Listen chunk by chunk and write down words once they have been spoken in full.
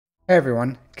Hey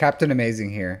everyone, Captain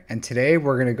Amazing here, and today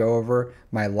we're going to go over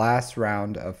my last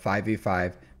round of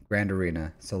 5v5 Grand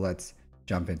Arena, so let's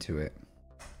jump into it.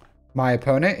 My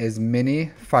opponent is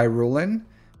Mini Firulin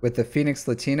with the Phoenix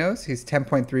Latinos. He's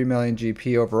 10.3 million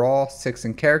GP overall, 6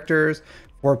 in characters,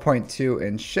 4.2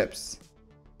 in ships.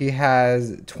 He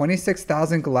has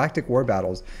 26,000 galactic war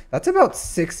battles. That's about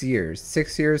 6 years.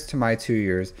 6 years to my 2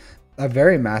 years. A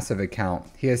very massive account.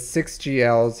 He has 6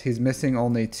 GLs. He's missing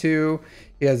only 2.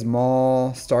 He has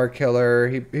Maul, Star Killer.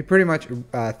 He pretty much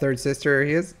Third Sister.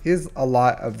 He has a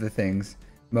lot of the things,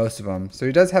 most of them. So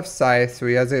he does have Scythe. So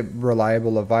he has a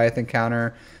reliable Leviathan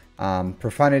counter,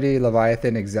 Profundity,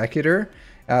 Leviathan, Executor,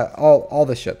 all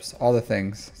the ships, all the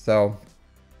things. So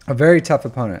a very tough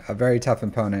opponent. A very tough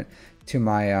opponent to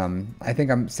my. I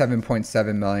think I'm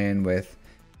 7.7 million with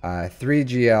 3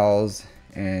 GLs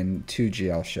and 2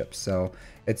 GL ships. So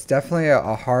it's definitely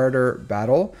a harder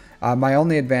battle. My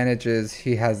only advantage is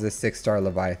he has the 6-star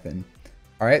Leviathan.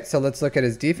 All right, so let's look at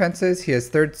his defenses. He has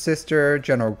Third Sister,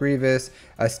 General Grievous,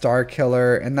 a Star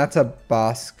Killer, and that's a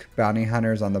Bossk Bounty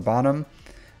Hunters on the bottom.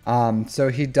 So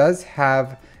he does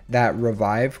have that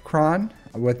Revive Cron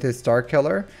with his Star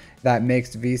Killer that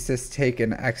makes Veers take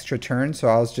an extra turn. So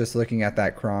I was just looking at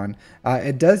that Cron.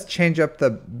 It does change up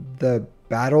the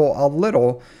battle a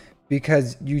little,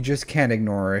 because you just can't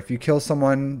ignore her. If you kill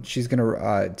someone, she's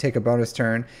gonna take a bonus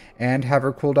turn and have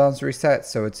her cooldowns reset.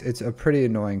 So it's a pretty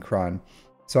annoying cron.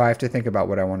 So I have to think about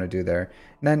what I want to do there.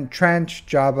 And then Trench,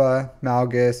 Jabba,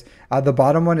 Malgus. The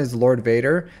bottom one is Lord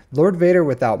Vader. Lord Vader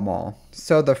without Maul.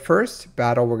 So the first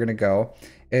battle we're gonna go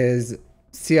is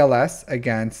CLS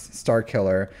against Star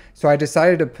Killer. So I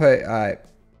decided to put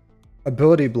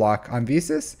ability block on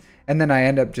Veers, and then I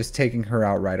end up just taking her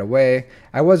out right away.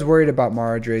 I was worried about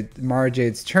Mara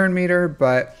Jade's turn meter,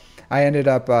 but I ended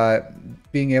up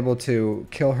being able to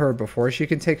kill her before she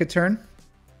can take a turn.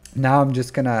 Now I'm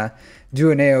just gonna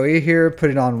do an AoE here,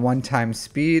 put it on 1x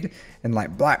speed, and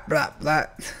like blah blah blah.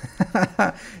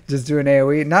 Just do an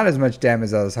AoE. Not as much damage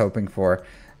as I was hoping for,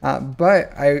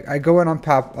 but I go in on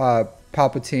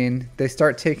Palpatine. They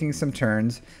start taking some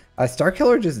turns. Star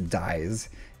Killer just dies.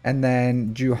 And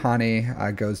then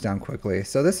Juhani goes down quickly.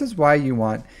 So this is why you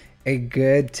want a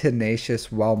good,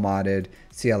 tenacious, well-modded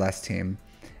CLS team.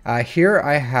 Here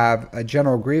I have a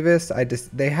General Grievous.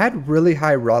 They had really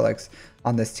high relics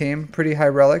on this team, pretty high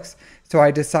relics. So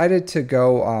I decided to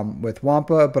go with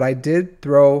Wampa, but I did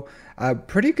throw a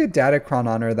pretty good Datacron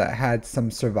on her that had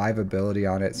some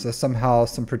survivability on it. So somehow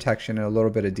some protection and a little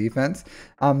bit of defense,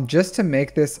 just to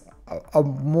make this a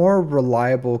more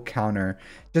reliable counter,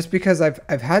 just because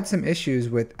I've had some issues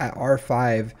with at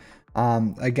R5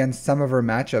 against some of her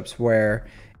matchups where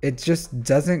it just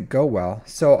doesn't go well.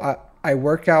 So I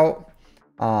work out,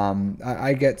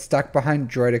 I get stuck behind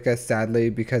Droideka sadly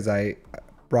because I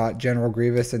brought General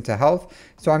Grievous into health.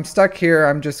 So I'm stuck here.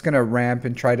 I'm just gonna ramp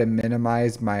and try to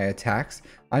minimize my attacks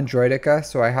on Droideka.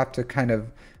 So I have to kind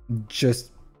of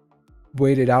just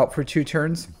wait it out for 2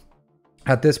 turns.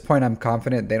 At this point, I'm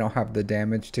confident they don't have the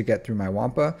damage to get through my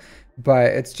Wampa, but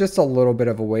it's just a little bit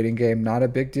of a waiting game, not a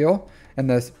big deal. And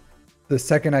the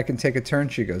second I can take a turn,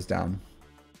 she goes down.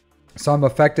 So I'm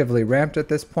effectively ramped at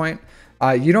this point.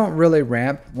 You don't really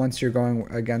ramp once you're going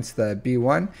against the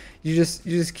B1. You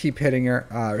just keep hitting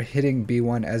her, hitting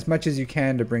B1 as much as you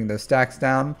can to bring those stacks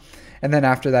down, and then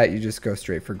after that, you just go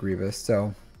straight for Grievous.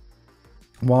 So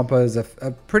Wampa is a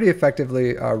pretty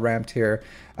effectively ramped here.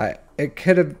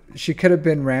 She could have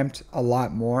been ramped a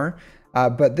lot more,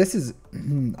 but this is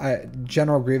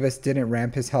General Grievous didn't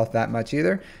ramp his health that much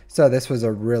either, so this was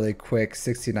a really quick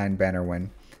 69 banner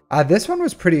win. This one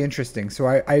was pretty interesting. So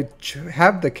I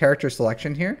have the character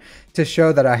selection here to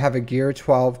show that I have a Gear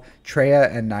 12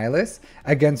 Traya and Nihilus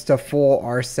against a full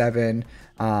R7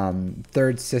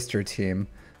 Third Sister team.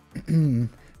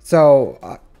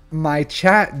 So my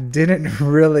chat didn't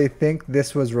really think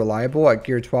this was reliable at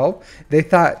Gear 12. They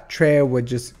thought Traya would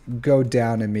just go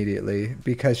down immediately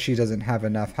because she doesn't have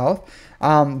enough health.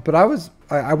 But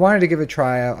I wanted to give it a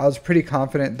try. I was pretty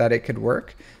confident that it could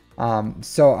work.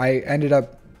 So I ended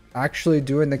up actually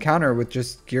doing the counter with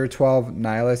just Gear 12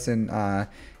 Nihilus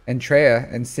and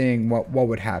Traya and seeing what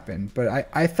would happen. But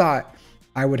I thought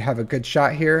I would have a good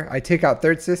shot here. I take out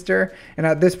Third Sister, and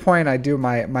at this point I do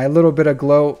my little bit of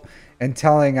gloat and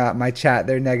telling my chat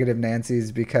they're negative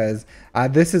Nancy's, because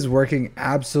this is working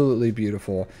absolutely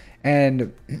beautiful.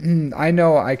 And I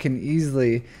know I can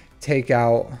easily take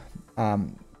out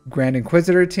Grand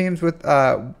Inquisitor teams with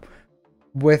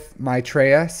my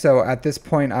Traya. So at this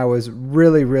point I was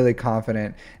really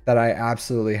confident that I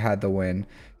absolutely had the win.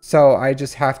 So I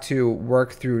just have to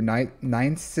work through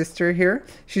Ninth Sister here.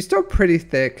 She's still pretty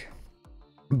thick.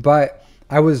 But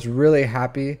I was really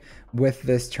happy with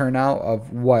this turnout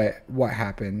of what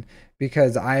happened,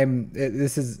 because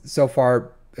this is so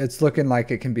far, it's looking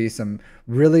like it can be some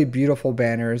really beautiful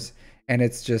banners, and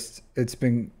it's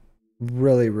been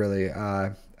really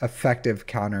effective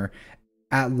counter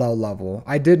at low level.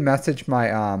 I did message my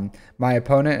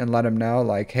opponent and let him know,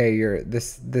 like, hey,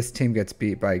 this team gets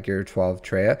beat by Gear 12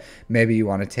 Traya. Maybe you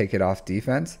want to take it off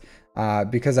defense.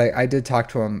 Because I did talk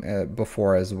to him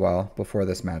before as well, before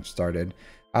this match started.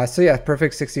 So yeah,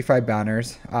 perfect 65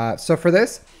 banners. So for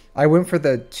this, I went for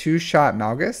the 2-shot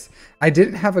Malgus. I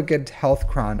didn't have a good health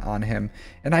cron on him,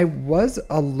 and I was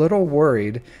a little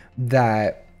worried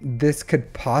that this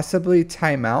could possibly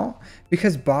time out,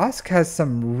 because Bossk has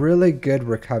some really good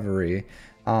recovery.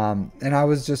 And I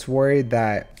was just worried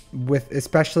that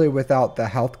especially without the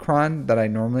health cron that I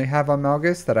normally have on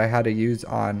Malgus, that I had to use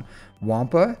on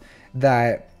Wampa,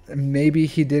 that maybe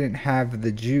he didn't have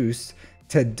the juice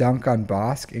to dunk on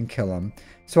Bossk and kill him.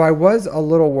 So I was a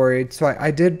little worried. So I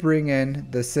did bring in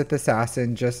the Sith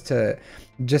Assassin just to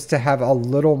have a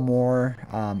little more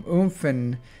oomph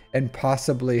and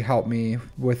possibly help me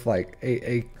with like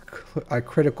a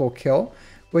critical kill,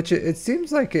 which it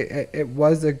seems like it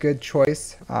was a good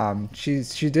choice.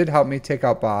 She did help me take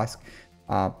out Bossk.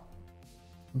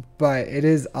 But it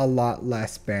is a lot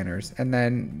less banners. And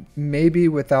then maybe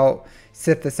without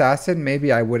Sith Assassin,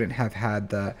 maybe I wouldn't have had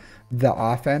the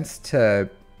offense to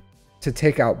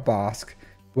take out Bossk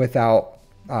without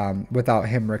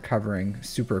him recovering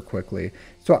super quickly.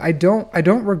 So I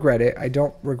don't regret it. I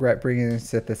don't regret bringing in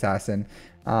Sith Assassin.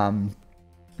 And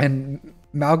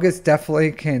Malgus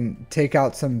definitely can take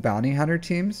out some bounty hunter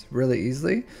teams really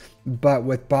easily. But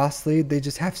with boss lead, they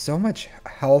just have so much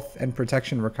health and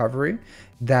protection recovery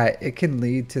that it can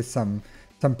lead to some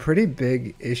pretty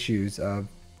big issues of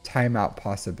timeout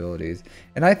possibilities.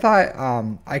 And I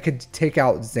thought I could take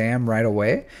out Zam right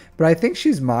away, but I think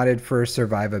she's modded for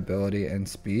survivability and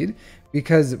speed,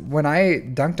 because when I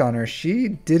dunked on her, she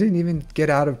didn't even get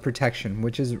out of protection,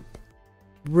 which is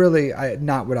really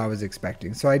not what I was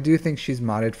expecting. So I do think she's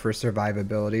modded for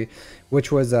survivability,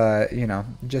 which was you know,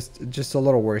 just a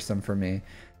little worrisome for me.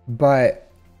 But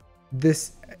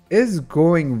this is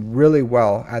going really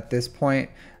well at this point.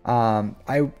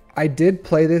 I did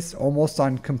play this almost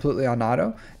completely on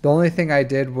auto. The only thing I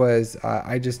did was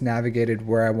I just navigated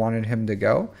where I wanted him to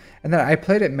go, and then I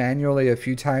played it manually a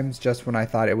few times just when I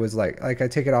thought it was like I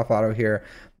take it off auto here,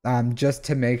 just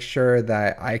to make sure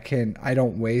that I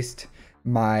don't waste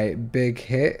my big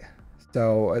hit.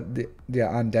 So yeah,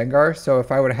 on Dengar. So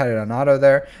if I would have had it on auto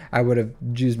there, I would have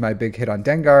used my big hit on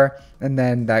Dengar, and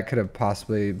then that could have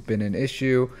possibly been an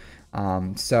issue.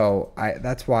 So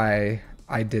that's why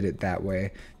I did it that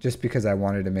way, just because I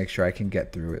wanted to make sure I can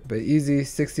get through it. But easy,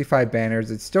 65 banners.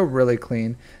 It's still really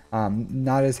clean.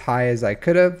 Not as high as I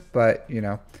could have, but you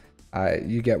know,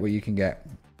 you get what you can get.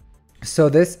 So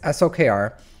this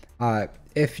SLKR,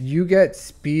 if you get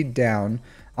speed down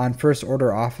on first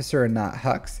order officer and not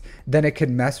Hux, then it could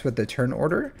mess with the turn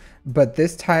order. But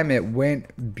this time it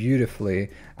went beautifully.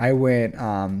 I went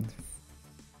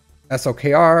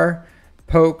SLKR,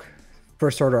 poke,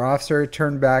 first order officer,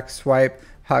 turn back, swipe,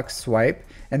 Hux, swipe.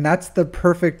 And that's the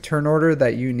perfect turn order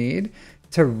that you need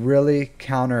to really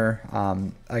counter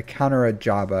a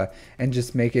Jabba and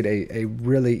just make it a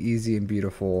really easy and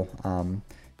beautiful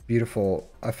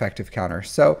effective counter.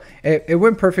 So it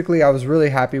went perfectly. I was really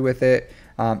happy with it,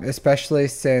 especially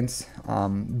since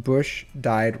Bush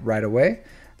died right away.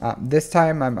 This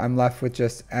time I'm left with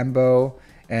just Embo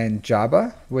and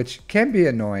Jabba, which can be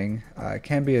annoying.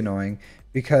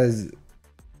 Because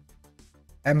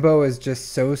Embo is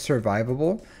just so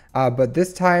survivable. But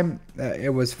this time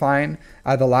it was fine.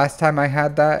 The last time I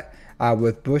had that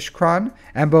with Bushcron,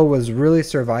 Embo was really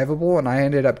survivable, and I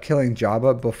ended up killing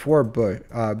Jabba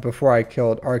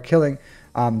killing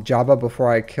Jabba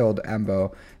before I killed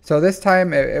Embo. So this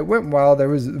time it went well. There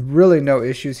was really no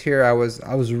issues here. I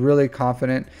was really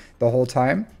confident the whole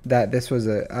time that this was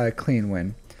a clean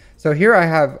win. So here I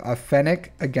have a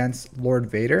Fennec against Lord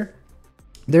Vader.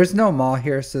 There's no Maul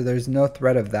here, so there's no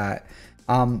threat of that.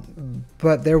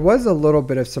 But there was a little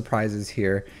bit of surprises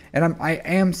here, and I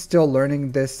am still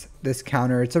learning this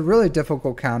counter. It's a really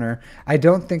difficult counter. I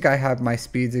don't think I have my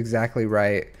speeds exactly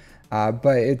right,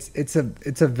 but it's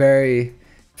a very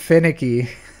finicky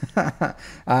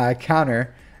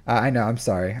counter. I know. I'm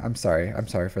sorry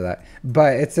for that.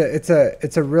 But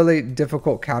it's a really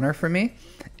difficult counter for me,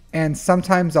 and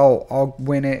sometimes I'll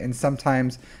win it, and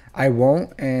sometimes I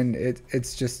won't, and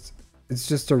it's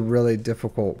just a really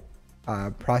difficult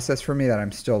process for me that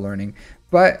I'm still learning.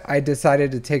 But I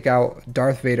decided to take out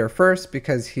Darth Vader first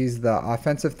because he's the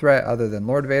offensive threat other than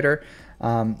Lord Vader.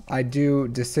 I do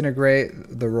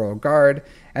disintegrate the Royal Guard,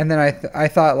 and then I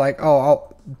thought like,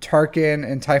 oh, Tarkin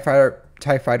and TIE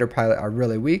Fighter pilot are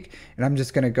really weak, and I'm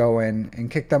just gonna go in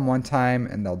and kick them one time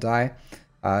and they'll die.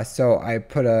 So I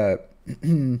put a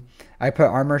I put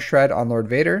armor shred on Lord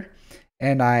Vader,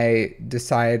 and I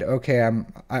decide, okay,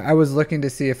 I was looking to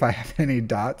see if I have any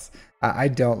dots. I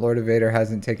don't. Lord of Vader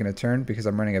hasn't taken a turn because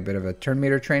I'm running a bit of a turn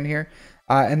meter train here.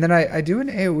 And then I do an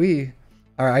AoE,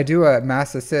 or I do a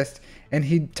mass assist, and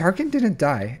Tarkin didn't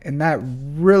die, and that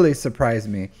really surprised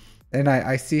me. And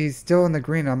I see he's still in the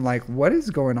green. I'm like, what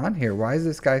is going on here? Why is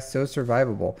this guy so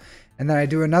survivable? And then I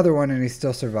do another one, and he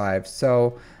still survives.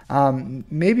 So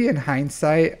maybe in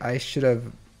hindsight, I should have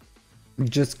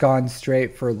just gone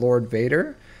straight for Lord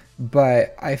Vader,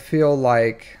 but I feel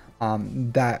like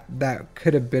that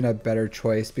could have been a better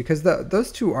choice because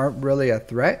those two aren't really a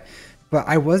threat. But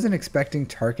I wasn't expecting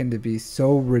Tarkin to be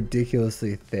so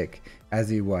ridiculously thick as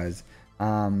he was.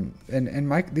 And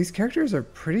these characters are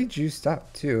pretty juiced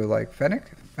up too. Like Fennec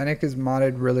is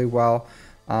modded really well,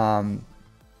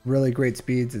 really great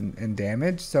speeds and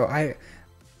damage. So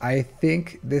I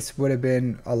think this would have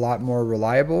been a lot more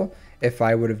reliable if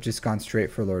I would have just gone straight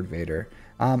for Lord Vader.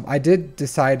 I did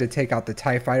decide to take out the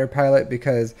TIE Fighter pilot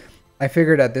because I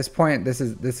figured at this point this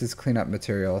is cleanup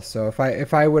material. So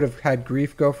if I would have had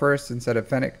Grief go first instead of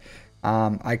Fennec,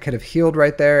 I could have healed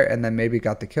right there and then maybe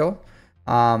got the kill.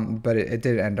 But it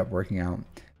did end up working out.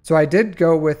 So I did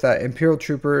go with Imperial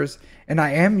Troopers, and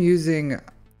I am using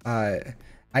an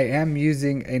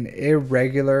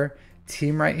irregular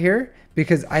team right here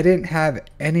because I didn't have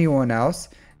anyone else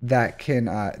that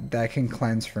can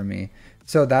cleanse for me.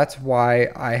 So that's why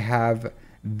I have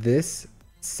this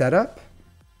setup,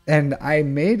 and I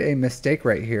made a mistake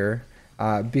right here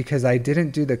because I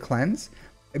didn't do the cleanse,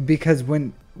 because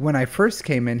when I first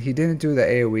came in, he didn't do the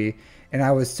AoE, and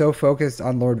I was so focused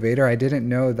on Lord Vader, I didn't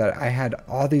know that I had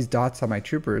all these dots on my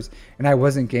troopers, and I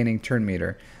wasn't gaining turn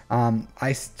meter.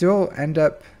 I still end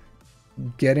up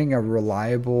getting a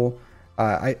reliable,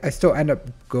 I still end up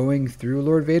going through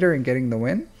Lord Vader and getting the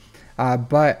win.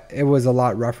 But it was a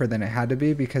lot rougher than it had to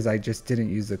be because I just didn't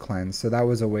use the cleanse. So that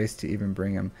was a waste to even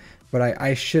bring him. But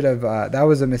I should have, that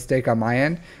was a mistake on my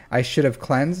end. I should have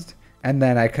cleansed, and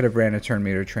then I could have ran a turn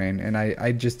meter train. And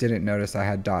I just didn't notice I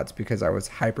had dots because I was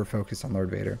hyper focused on Lord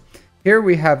Vader. Here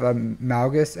we have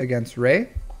Malgus against Rey.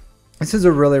 This is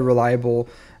a really reliable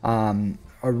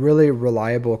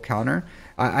counter.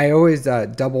 I always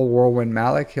double Whirlwind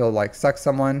Malik. He'll like suck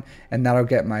someone, and that'll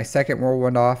get my second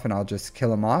Whirlwind off, and I'll just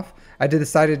kill him off. I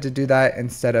decided to do that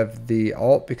instead of the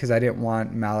ult because I didn't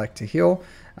want Malik to heal,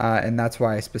 and that's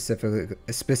why I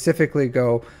specifically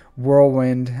go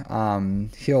Whirlwind.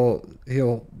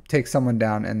 He'll take someone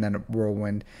down, and then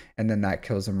Whirlwind, and then that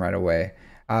kills him right away.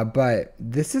 But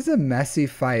this is a messy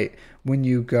fight when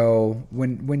you go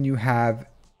when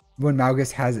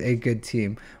Malgus has a good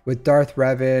team with Darth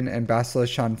Revan and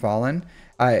Basilisk Shanfallen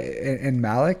and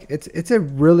Malik. It's a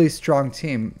really strong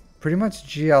team, pretty much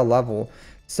GL level.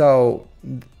 So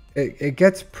it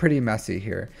gets pretty messy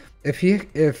here.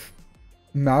 If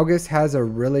Malgus has a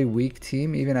really weak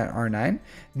team, even at R9,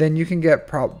 then you can get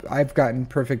I've gotten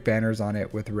perfect banners on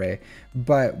it with Rey.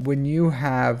 But when you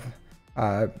have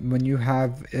an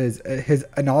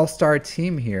all-star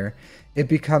team here, it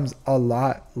becomes a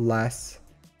lot less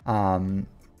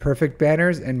perfect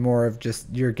banners and more of just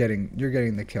you're getting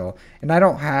the kill. And I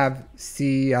don't have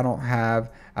I don't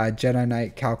have Jedi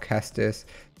Knight Cal Kestis,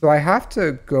 so I have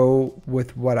to go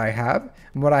with what I have,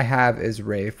 and what I have is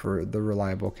Rey for the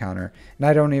reliable counter. And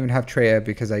I don't even have Traya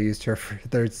because I used her for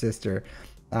third sister.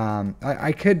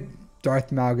 I could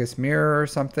Darth Malgus mirror or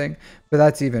something, but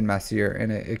that's even messier,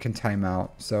 and it can time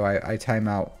out. So I time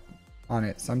out on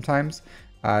it sometimes.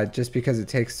 Just because it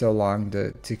takes so long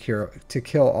to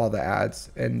kill all the ads,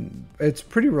 and it's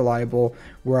pretty reliable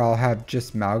where I'll have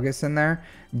just Malgus in there,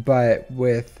 but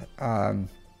with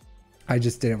I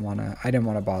just didn't want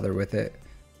to bother with it,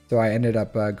 so I ended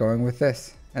up going with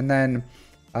this. And then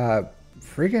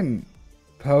friggin'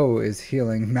 Poe is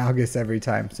healing Malgus every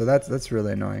time, so that's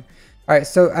really annoying. All right,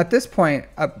 so at this point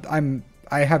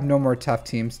I have no more tough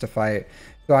teams to fight.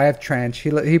 So I have Trench.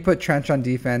 He put Trench on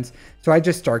defense. So I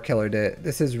just Starkillered it.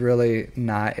 This is really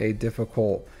not a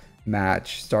difficult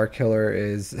match. Starkiller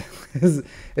is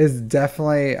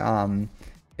definitely an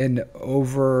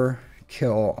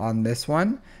overkill on this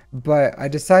one. But I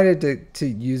decided to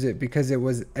use it because it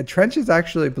was Trench is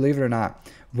actually, believe it or not,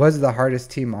 was the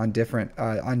hardest team on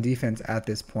defense at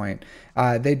this point.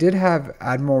 They did have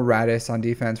Admiral Raddus on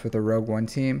defense with a Rogue One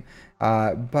team.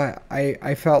 But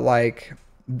I felt like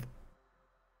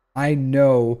I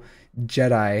know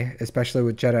Jedi, especially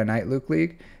with Jedi Knight Luke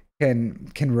League,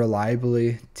 can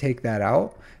reliably take that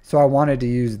out. So I wanted to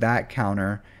use that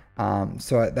counter.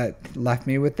 That left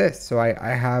me with this. So I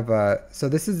have so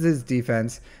this is his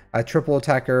defense: a triple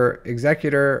attacker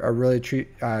Executor, a really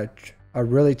cheap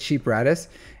Raddus,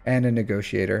 and a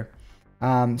Negotiator.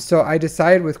 So I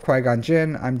decided with Qui-Gon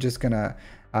Jinn, I'm just gonna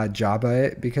Jabba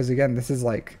it, because again, this is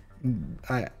like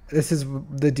this is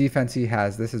the defense he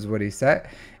has. This is what he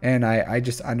set, and I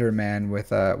just underman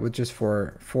with just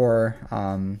four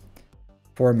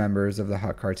members of the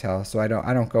Hut Cartel. So I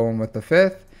don't go in with the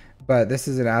fifth, but this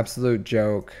is an absolute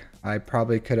joke. I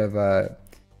probably could have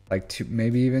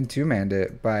maybe even two-manned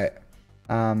it, but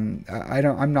I'm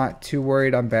not too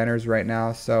worried on banners right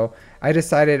now. So I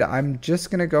decided I'm just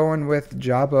gonna go in with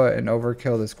Jabba and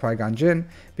overkill this Qui-Gon Jinn,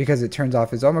 because it turns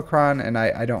off his Omicron and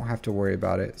I don't have to worry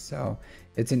about it. So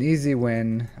it's an easy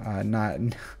win.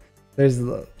 There's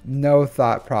no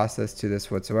thought process to this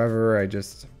whatsoever.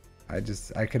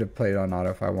 I could have played on auto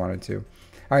if I wanted to.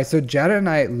 All right, so Jedi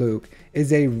Knight Luke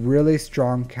is a really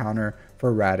strong counter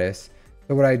for Raddus.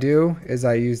 So what I do is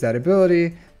I use that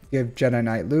ability, give Jedi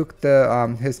Knight Luke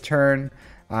his turn.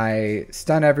 I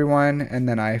stun everyone, and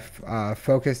then I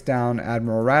focus down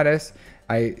Admiral Raddus.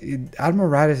 Admiral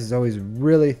Raddus is always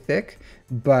really thick,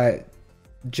 but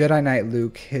Jedi Knight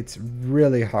Luke hits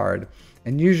really hard.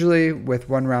 And usually with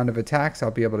one round of attacks, I'll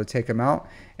be able to take him out.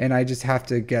 And I just have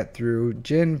to get through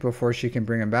Jinn before she can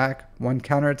bring him back. One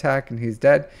counterattack and he's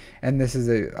dead. And this is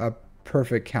a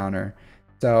perfect counter.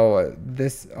 So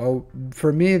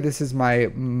for me, this is my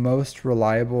most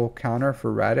reliable counter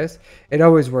for Raddus. It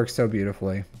always works so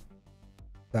beautifully.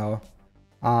 So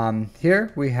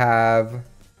here we have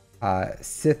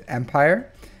Sith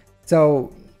Empire.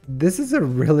 So this is a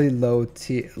really low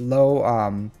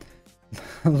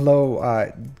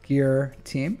gear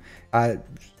team.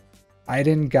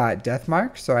 Iden got Death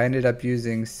Mark, so I ended up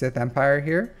using Sith Empire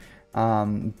here.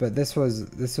 But this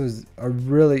was a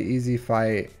really easy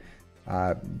fight.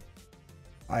 I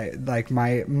like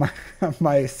my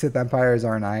Sith Empire is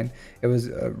R9. It was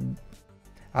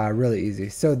really easy.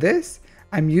 So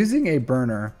I'm using a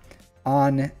burner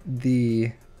on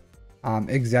the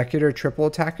Executor triple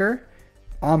attacker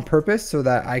on purpose, so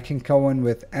that I can go in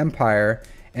with Empire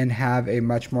and have a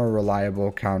much more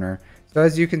reliable counter. So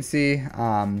as you can see,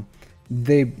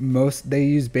 they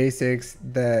use basics.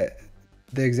 The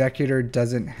Executor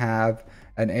doesn't have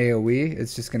an AoE.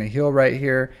 It's just going to heal right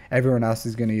here. Everyone else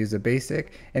is going to use a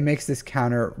basic. It makes this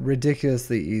counter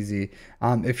ridiculously easy.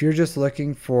 If you're just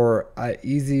looking for an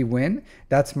easy win,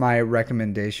 that's my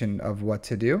recommendation of what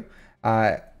to do.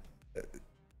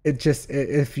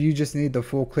 If you just need the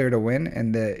full clear to win,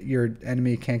 and your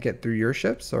enemy can't get through your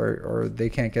ships, or they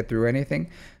can't get through anything,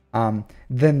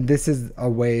 then this is a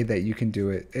way that you can do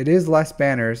it. It is less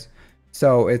banners,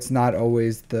 so it's not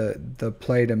always the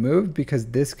play to move, because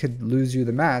this could lose you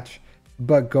the match.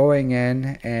 But going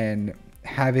in and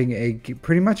having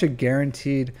pretty much a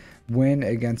guaranteed win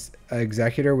against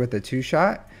Executor with a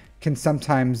 2-shot can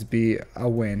sometimes be a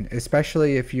win,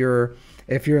 especially if you're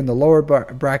in the lower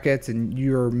brackets and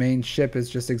your main ship is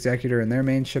just Executor and their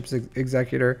main ship's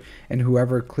Executor, and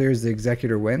whoever clears the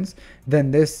Executor wins.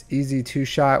 Then this easy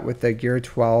 2-shot with the Gear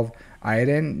 12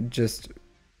 Iden just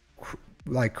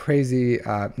like crazy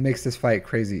makes this fight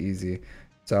crazy easy.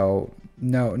 So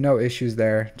no issues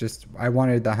there. Just I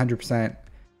wanted the 100%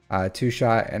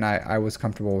 2-shot, and I was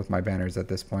comfortable with my banners at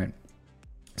this point.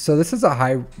 So this is a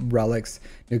high relics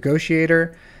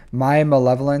Negotiator. My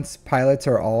Malevolence pilots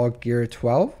are all Gear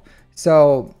 12.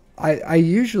 So I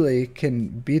usually can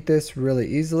beat this really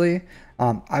easily.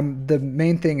 The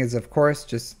main thing is, of course,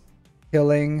 just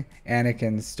killing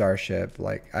Anakin's starship.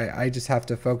 Like I just have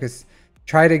to focus,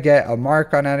 try to get a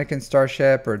mark on Anakin's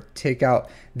starship, or take out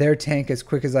their tank as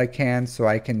quick as I can, so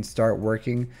I can start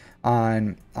working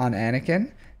on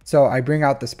Anakin. So I bring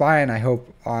out the spy and I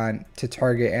hope to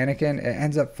target Anakin. It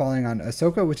ends up falling on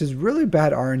Ahsoka, which is really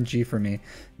bad RNG for me,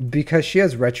 because she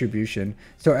has retribution.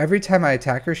 So every time I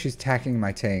attack her, she's attacking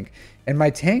my tank. And my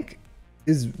tank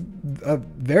is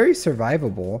very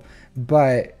survivable,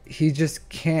 but he just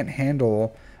can't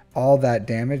handle all that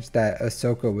damage that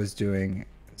Ahsoka was doing.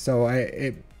 So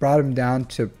it brought him down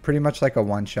to pretty much like a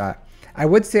 1-shot. I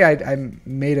would say I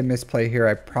made a misplay here.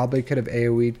 I probably could have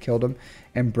AoE'd, killed him,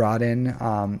 and brought in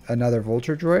another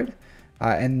Vulture Droid.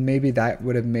 And maybe that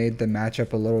would have made the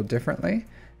matchup a little differently.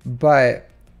 But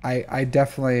I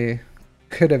definitely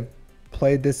could have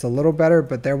played this a little better,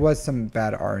 but there was some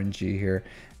bad RNG here.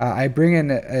 I bring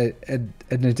in an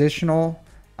additional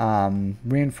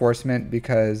reinforcement,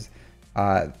 because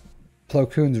Plo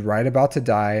Koon's right about to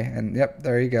die, and yep,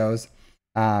 there he goes.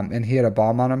 And he had a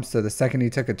bomb on him, so the second he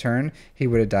took a turn, he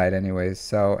would have died anyways.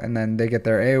 So, and then they get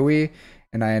their AoE,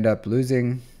 and I end up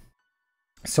losing.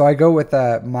 So I go with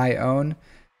my own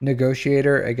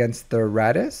Negotiator against the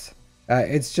Raddus.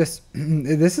 It's just,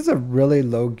 this is a really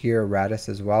low gear Raddus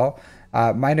as well.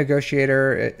 My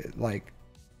Negotiator,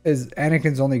 is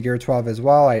Anakin's only gear 12 as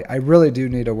well. I really do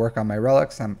need to work on my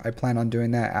relics. I plan on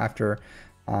doing that after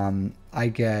I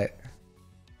get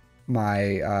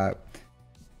my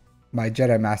my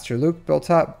Jedi Master Luke built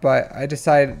up, but I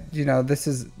decided, you know, this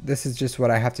is just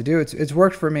what I have to do. It's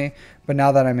worked for me, but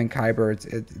now that I'm in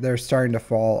Kyber, they're starting to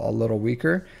fall a little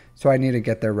weaker, so I need to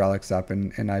get their relics up,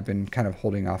 and I've been kind of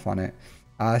holding off on it.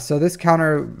 So this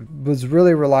counter was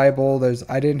really reliable.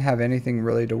 I didn't have anything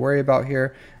really to worry about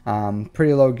here.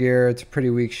 Pretty low gear. It's a pretty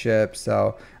weak ship,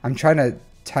 so I'm trying to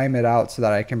time it out so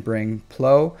that I can bring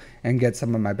Plo and get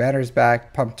some of my banners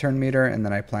back, pump turn meter, and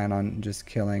then I plan on just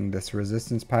killing this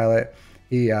resistance pilot.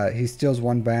 He steals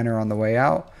one banner on the way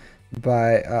out,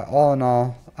 but all in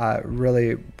all,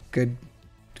 really good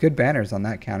banners on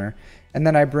that counter. And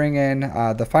then I bring in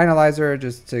the Finalizer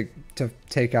just to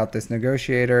take out this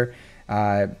Negotiator.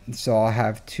 So I'll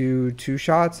have two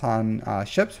shots on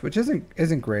ships, which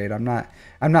isn't great. I'm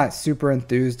not super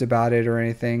enthused about it or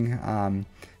anything.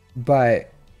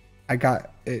 But I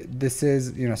got it. This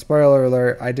is, you know, spoiler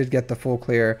alert, I did get the full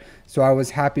clear, so I was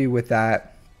happy with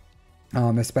that,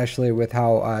 especially with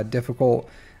how difficult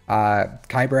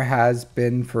Kyber has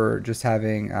been for just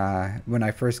having when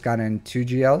I first got in 2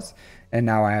 GLs, and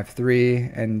now I have 3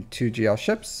 and 2 GL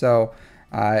ships. So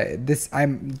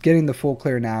I'm getting the full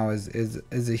clear now is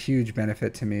a huge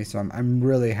benefit to me. So I'm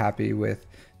really happy with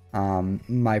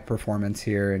my performance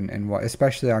here, and what,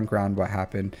 especially on ground, what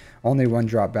happened. Only 1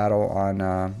 drop battle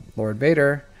on Lord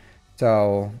Vader,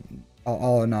 so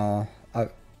all in all,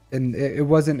 and it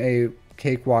wasn't a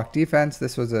cakewalk defense.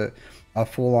 This was a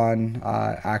full-on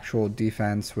actual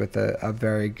defense with a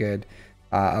very good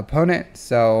opponent.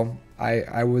 So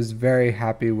I was very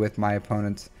happy with my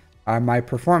opponent's my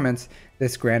performance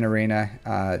this Grand Arena,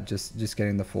 just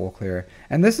getting the full clear.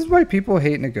 And this is why people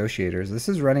hate Negotiators. This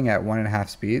is running at 1.5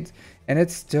 speeds, and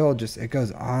it's still just, it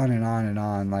goes on and on and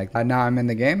on. Like now I'm in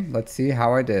the game. Let's see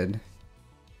how I did.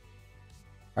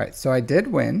 All right, so I did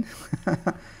win.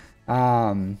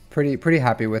 Pretty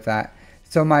happy with that.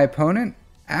 So my opponent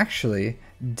actually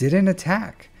didn't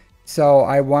attack. So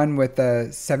I won with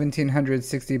the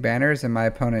 1760 banners, and my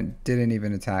opponent didn't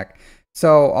even attack.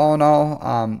 So all in all,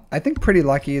 I think pretty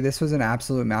lucky. This was an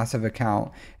absolute massive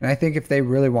account, and I think if they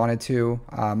really wanted to,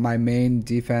 my main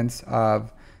defense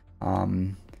of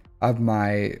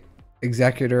my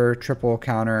Executor, triple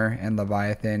counter, and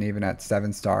Leviathan, even at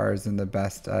 7 stars and the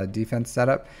best defense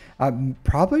setup,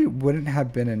 probably wouldn't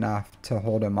have been enough to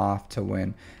hold him off to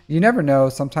win. You never know.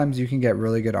 Sometimes you can get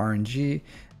really good RNG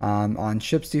on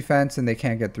ship's defense and they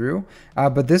can't get through,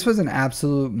 but this was an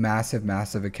absolute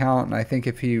massive account, and I think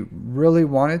if he really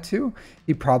wanted to,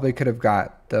 he probably could have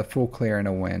got the full clear and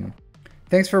a win.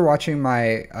 Thanks for watching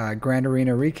my Grand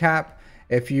Arena recap.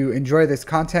 If you enjoy this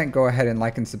content, go ahead and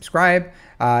like and subscribe.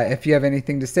 If you have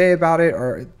anything to say about it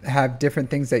or have different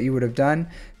things that you would have done,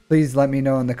 please let me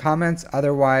know in the comments.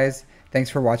 Otherwise, thanks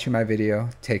for watching my video.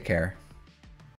 Take care.